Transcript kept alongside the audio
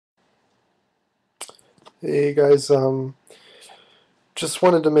Hey guys, just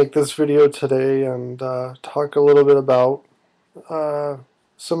wanted to make this video today and talk a little bit about uh,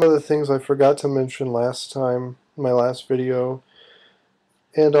 some of the things I forgot to mention last time in my last video,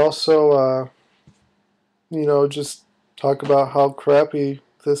 and also, just talk about how crappy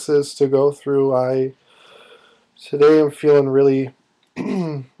this is to go through. Today I'm feeling really,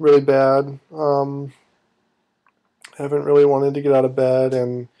 really bad. Haven't really wanted to get out of bed,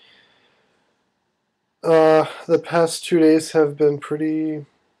 and the past 2 days have been pretty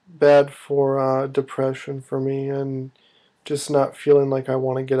bad for depression for me, and just not feeling like I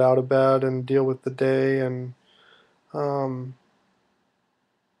want to get out of bed and deal with the day. And um,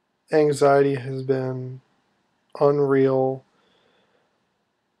 anxiety has been unreal.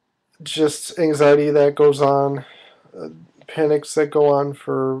 Just anxiety that goes on, uh, panics that go on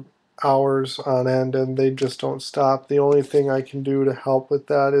for hours on end, and they just don't stop. The only thing I can do to help with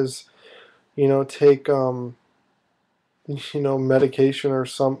that is, take medication or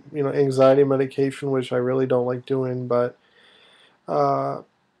some, anxiety medication, which I really don't like doing. But uh,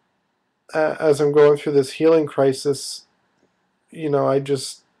 as I'm going through this healing crisis, I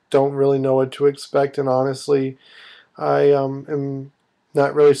just don't really know what to expect. And honestly, I am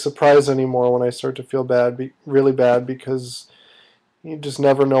not really surprised anymore when I start to feel really bad, because you just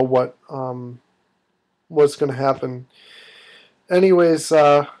never know what's going to happen. Anyways,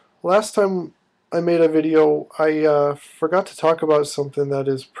 last time I made a video, I forgot to talk about something that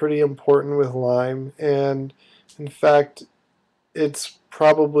is pretty important with Lyme, and in fact, it's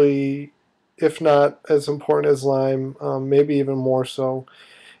probably, if not as important as Lyme, maybe even more so,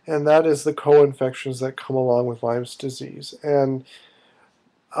 and that is the co-infections that come along with Lyme's disease. And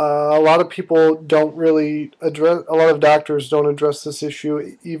a lot of people don't really address, a lot of doctors don't address this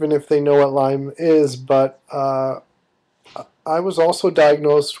issue, even if they know what Lyme is. But I was also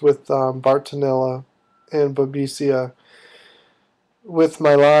diagnosed with Bartonella and Babesia with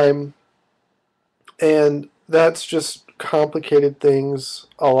my Lyme, and that's just complicated things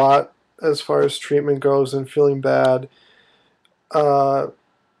a lot as far as treatment goes and feeling bad. Uh,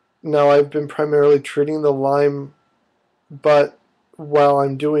 Now I've been primarily treating the Lyme, but while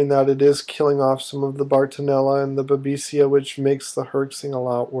I'm doing that, it is killing off some of the Bartonella and the Babesia, which makes the herxing a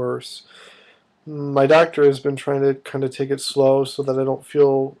lot worse. My doctor has been trying to kind of take it slow so that I don't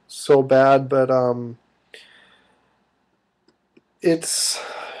feel so bad, but it's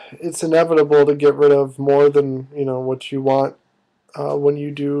it's inevitable to get rid of more than what you want when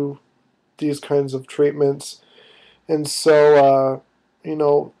you do these kinds of treatments. And so you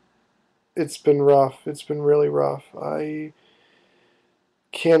know it's been rough. It's been really rough. I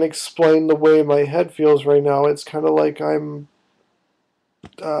can't explain the way my head feels right now. It's kind of like I'm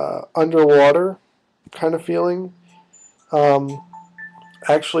underwater kind of feeling. Um,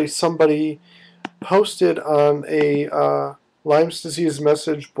 Actually, somebody posted on a Lyme's disease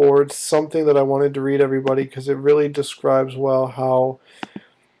message board something that I wanted to read everybody, because it really describes well how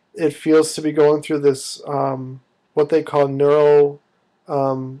it feels to be going through this, what they call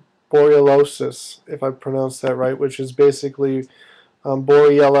um, if I pronounced that right, which is basically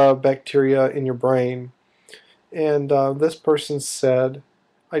Borrelia bacteria in your brain. And this person said,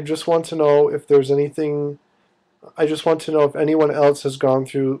 I just want to know if there's anything, I just want to know if anyone else has gone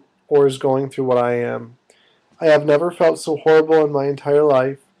through or is going through what I am. I have never felt so horrible in my entire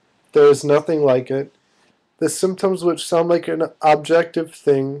life. There is nothing like it. The symptoms, which sound like an objective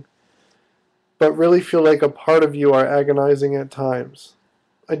thing, but really feel like a part of you, are agonizing at times.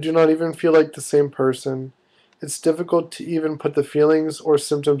 I do not even feel like the same person. It's difficult to even put the feelings or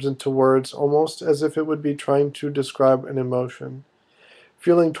symptoms into words, almost as if it would be trying to describe an emotion.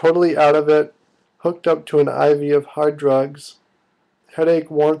 Feeling totally out of it, hooked up to an IV of hard drugs,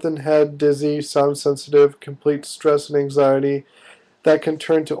 headache, warmth in head, dizzy, sound sensitive, complete stress and anxiety that can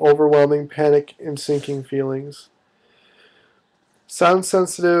turn to overwhelming panic and sinking feelings. Sound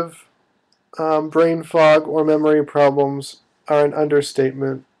sensitive, brain fog, or memory problems are an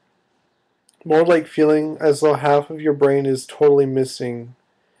understatement. More like feeling as though half of your brain is totally missing.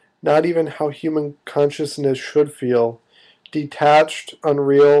 Not even how human consciousness should feel. Detached,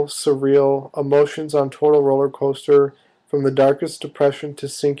 unreal, surreal, emotions on total roller coaster, from the darkest depression to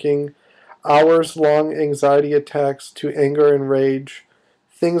sinking, hours long anxiety attacks to anger and rage.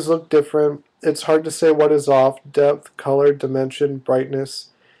 Things look different. It's hard to say what is off. Depth, color, dimension,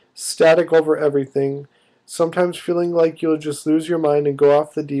 brightness. Static over everything. Sometimes feeling like you'll just lose your mind and go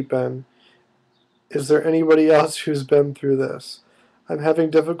off the deep end. Is there anybody else who's been through this? I'm having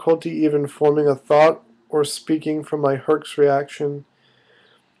difficulty even forming a thought or speaking from my Herx reaction.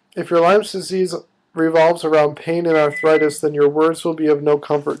 If your Lyme's disease revolves around pain and arthritis, then your words will be of no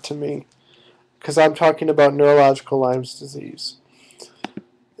comfort to me. because I'm talking about neurological Lyme's disease.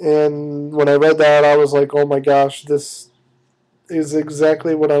 And when I read that, I was like, oh my gosh, this is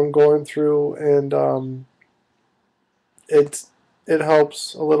exactly what I'm going through, and it it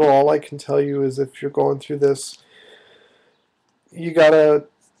helps a little. All I can tell you is if you're going through this, you gotta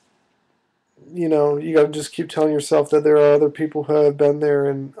you gotta just keep telling yourself that there are other people who have been there,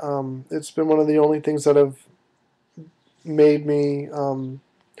 and it's been one of the only things that have made me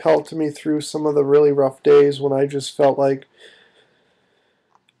helped me through some of the really rough days when I just felt like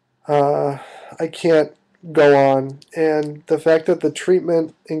uh, I can't go on. And the fact that the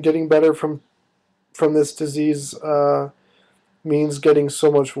treatment and getting better from this disease means getting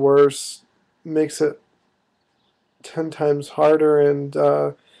so much worse makes it 10 times harder.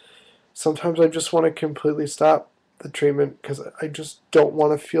 And sometimes I just want to completely stop the treatment because I just don't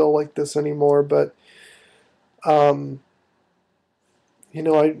want to feel like this anymore. But um,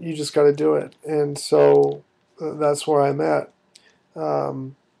 you just got to do it, and so that's where I'm at.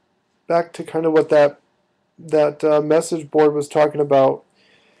 Um, Back to kind of what that message board was talking about.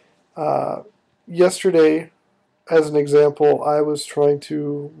 Uh, Yesterday, as an example, I was trying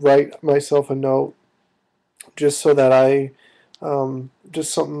to write myself a note just so that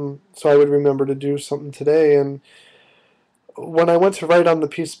just something so I would remember to do something today. And when I went to write on the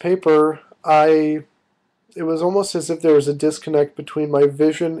piece of paper, it was almost as if there was a disconnect between my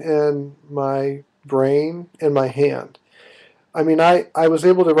vision and my brain and my hand. I mean, I was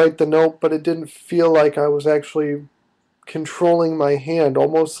able to write the note, but it didn't feel like I was actually controlling my hand,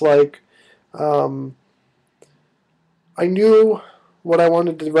 almost like um, I knew what I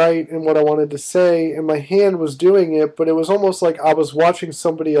wanted to write and what I wanted to say, and my hand was doing it, but it was almost like I was watching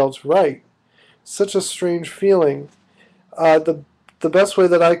somebody else write. Such a strange feeling. The best way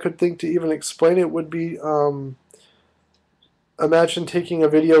that I could think to even explain it would be imagine taking a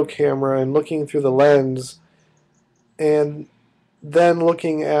video camera and looking through the lens, and then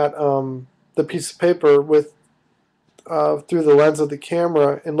looking at the piece of paper with through the lens of the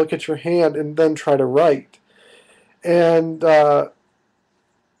camera, and look at your hand, and then try to write. And that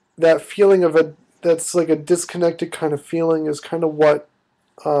feeling of that's like a disconnected kind of feeling is kind of what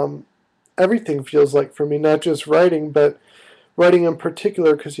um, everything feels like for me, not just writing, but writing in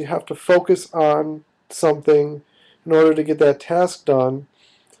particular, because you have to focus on something in order to get that task done.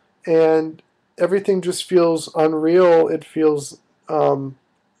 And everything just feels unreal. It feels, like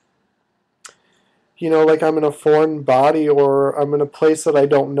I'm in a foreign body, or I'm in a place that I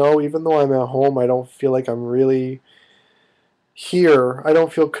don't know. Even though I'm at home, I don't feel like I'm really here. I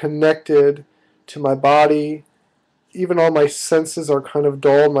don't feel connected to my body. Even all my senses are kind of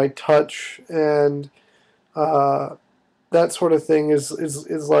dull. My touch and that sort of thing is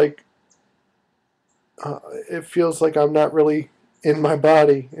like it feels like I'm not really in my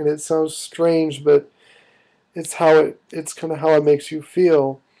body, and it sounds strange, but it's kind of how it makes you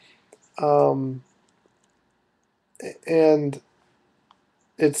feel, um, and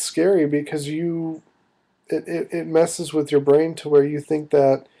it's scary because it messes with your brain to where you think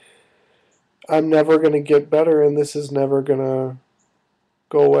that I'm never going to get better and this is never going to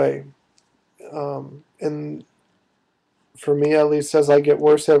go away. And for me, at least, as I get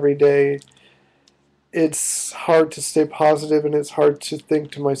worse every day, it's hard to stay positive, and it's hard to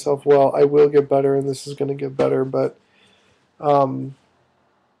think to myself, well, I will get better and this is going to get better. But um,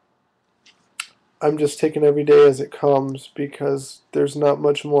 I'm just taking every day as it comes because there's not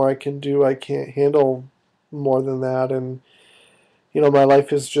much more I can do. I can't handle more than that. And, my life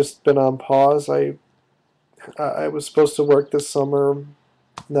has just been on pause. I was supposed to work this summer,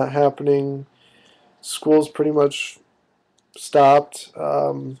 not happening. School's pretty much stopped.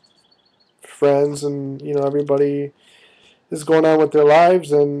 Friends and everybody is going on with their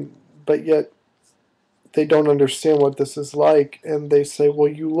lives, and but yet they don't understand what this is like, and they say, "Well,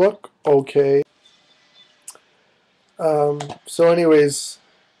 you look okay." So, anyways,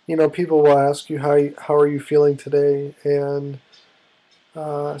 people will ask you how are you feeling today, and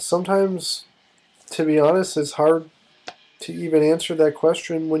sometimes, to be honest, it's hard to even answer that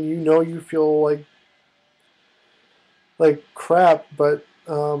question when you feel like crap, but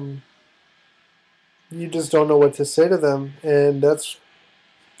you just don't know what to say to them, and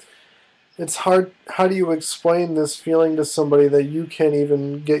it's hard. How do you explain this feeling to somebody that you can't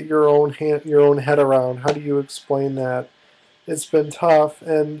even get your own head around? How do you explain that? It's been tough,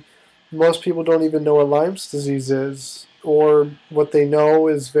 and most people don't even know what Lyme's disease is, or what they know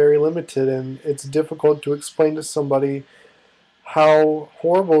is very limited, and it's difficult to explain to somebody how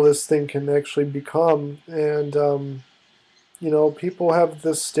horrible this thing can actually become. And people have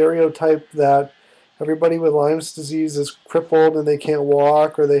this stereotype that Everybody with Lyme's disease is crippled and they can't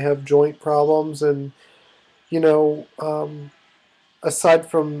walk or they have joint problems. And, you know, aside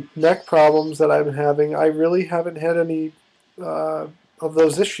from neck problems that I'm having, I really haven't had any uh, of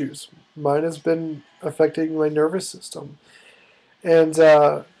those issues. Mine has been affecting my nervous system. And,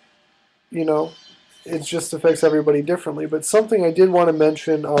 you know, it just affects everybody differently. But something I did want to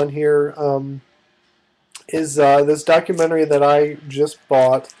mention on here is this documentary that I just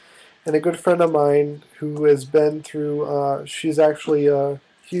bought. And a good friend of mine who has been through, she's actually a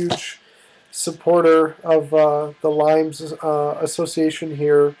huge supporter of the Lyme's Association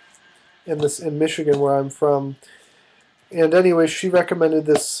here in Michigan, where I'm from. And anyway, she recommended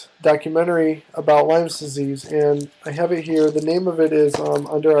this documentary about Lyme's disease, and I have it here. The name of it is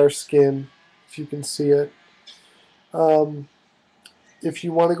Under Our Skin, if you can see it. Um, if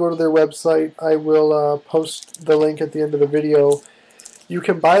you want to go to their website, I will post the link at the end of the video. You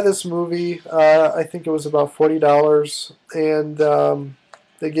can buy this movie. I think it was about $40, and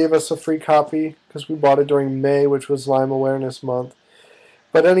they gave us a free copy because we bought it during May, which was Lyme Awareness Month.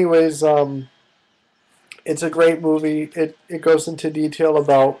 But anyways, it's a great movie. It goes into detail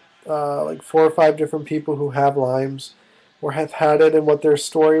about like 4 or 5 different people who have Lyme's or have had it and what their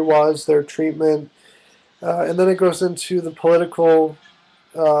story was, their treatment, and then it goes into the political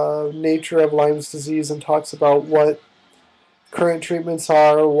nature of Lyme's disease and talks about what current treatments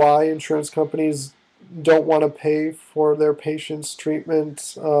are, why insurance companies don't want to pay for their patients'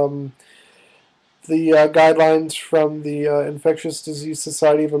 treatment. The guidelines from the Infectious Disease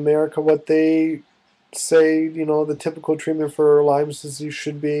Society of America, what they say, you know, the typical treatment for Lyme's disease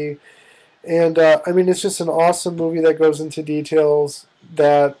should be. And I mean, it's just an awesome movie that goes into details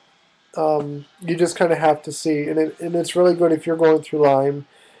that you just kind of have to see. And it's really good if you're going through Lyme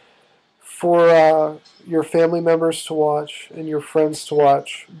for your family members to watch and your friends to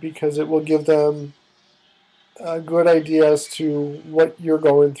watch, because it will give them a good idea as to what you're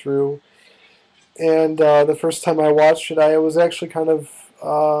going through. And the first time I watched it, I was actually kind of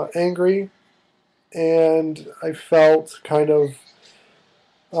angry, and I felt kind of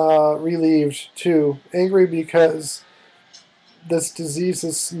relieved too. Angry because this disease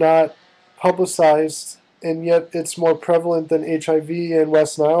is not publicized, and yet it's more prevalent than HIV and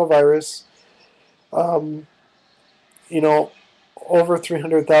West Nile virus. Um, you know, over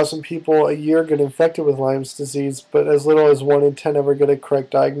 300,000 people a year get infected with Lyme's disease, but as little as 1 in 10 ever get a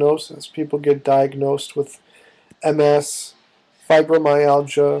correct diagnosis. People get diagnosed with MS,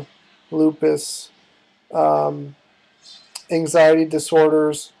 fibromyalgia, lupus, um, anxiety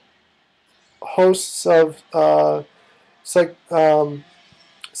disorders, hosts of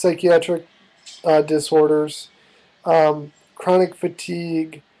psychiatric disorders, chronic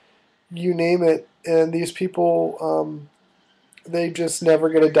fatigue, you name it. And these people, they just never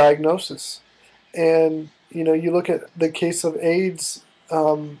get a diagnosis. And, you know, you look at the case of AIDS,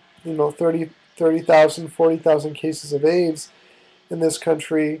 you know, 30,000, 40,000 cases of AIDS in this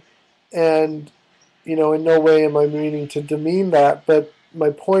country. And, you know, in no way am I meaning to demean that, but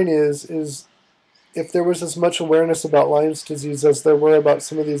my point is if there was as much awareness about Lyme's disease as there were about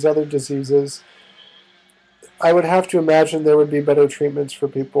some of these other diseases, I would have to imagine there would be better treatments for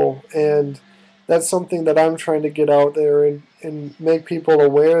people. And that's something that I'm trying to get out there and make people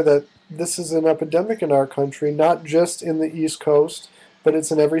aware that this is an epidemic in our country, not just in the East Coast, but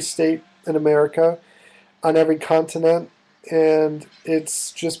it's in every state in America, on every continent, and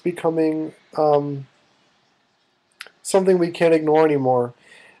it's just becoming something we can't ignore anymore.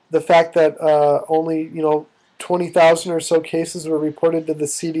 The fact that only 20,000 or so cases were reported to the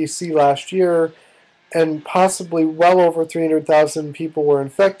CDC last year, and possibly well over 300,000 people were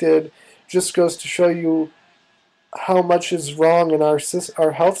infected, just goes to show you how much is wrong in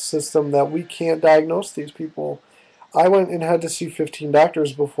our health system that we can't diagnose these people. I went and had to see 15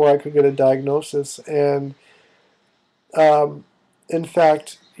 doctors before I could get a diagnosis, and um, in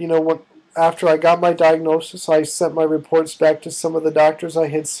fact, after I got my diagnosis, I sent my reports back to some of the doctors I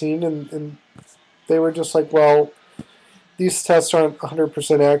had seen, and they were just like, well, these tests aren't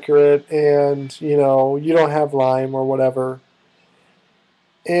 100% accurate, and, you don't have Lyme or whatever.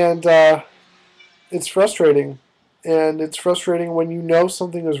 And it's frustrating. And it's frustrating when you know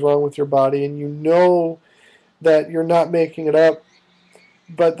something is wrong with your body and you know that you're not making it up.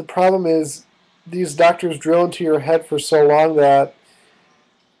 But the problem is these doctors drill into your head for so long that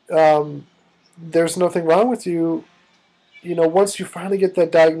there's nothing wrong with you. Once you finally get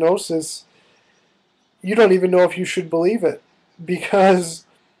that diagnosis, you don't even know if you should believe it, because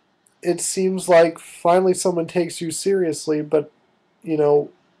it seems like finally someone takes you seriously, but,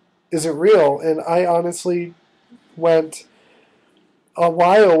 is it real? And I honestly went a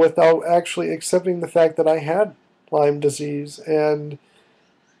while without actually accepting the fact that I had Lyme disease, and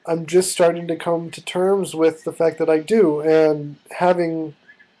I'm just starting to come to terms with the fact that I do, and having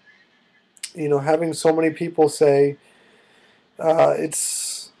so many people say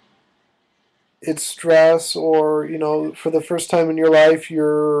it's stress, or for the first time in your life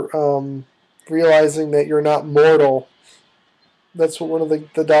you're realizing that you're not mortal. That's what one of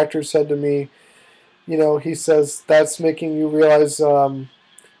the doctors said to me. He says that's making you realize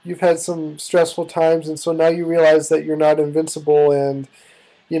you've had some stressful times, and so now you realize that you're not invincible, and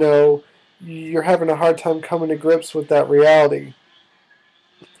you know you're having a hard time coming to grips with that reality.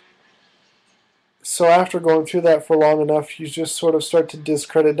 So after going through that for long enough, you just sort of start to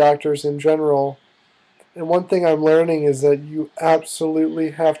discredit doctors in general. And one thing I'm learning is that you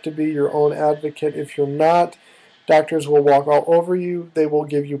absolutely have to be your own advocate. If you're not, doctors will walk all over you. They will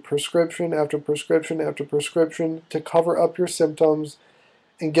give you prescription after prescription after prescription to cover up your symptoms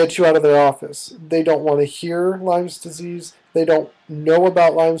and get you out of their office. They don't want to hear Lyme's disease. They don't know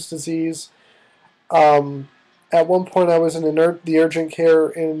about Lyme's disease. Um, at one point, I was in the urgent care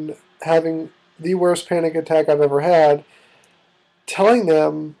and having the worst panic attack I've ever had, telling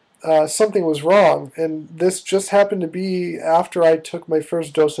them something was wrong. And this just happened to be after I took my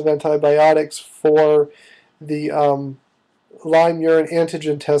first dose of antibiotics for the Lyme urine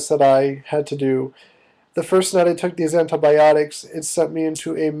antigen test that I had to do. The first night I took these antibiotics, it sent me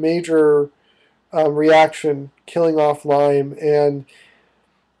into a major reaction, killing off Lyme. And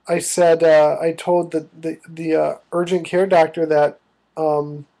I told the urgent care doctor that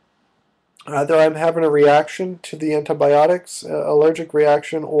either I'm having a reaction to the antibiotics, allergic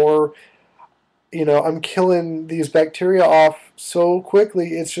reaction, or I'm killing these bacteria off so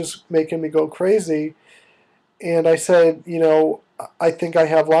quickly, it's just making me go crazy. And I said, I think I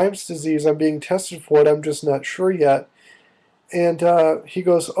have Lyme's disease. I'm being tested for it. I'm just not sure yet. And he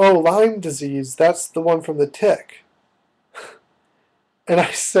goes, "Oh, Lyme disease, that's the one from the tick." And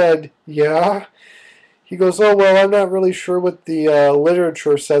I said, "Yeah." He goes, "Oh, well, I'm not really sure what the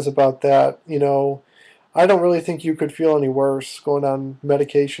literature says about that. I don't really think you could feel any worse going on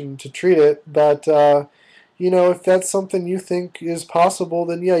medication to treat it. But, if that's something you think is possible,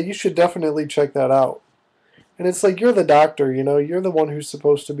 then yeah, you should definitely check that out." And it's like, you're the doctor, you're the one who's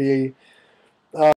supposed to be,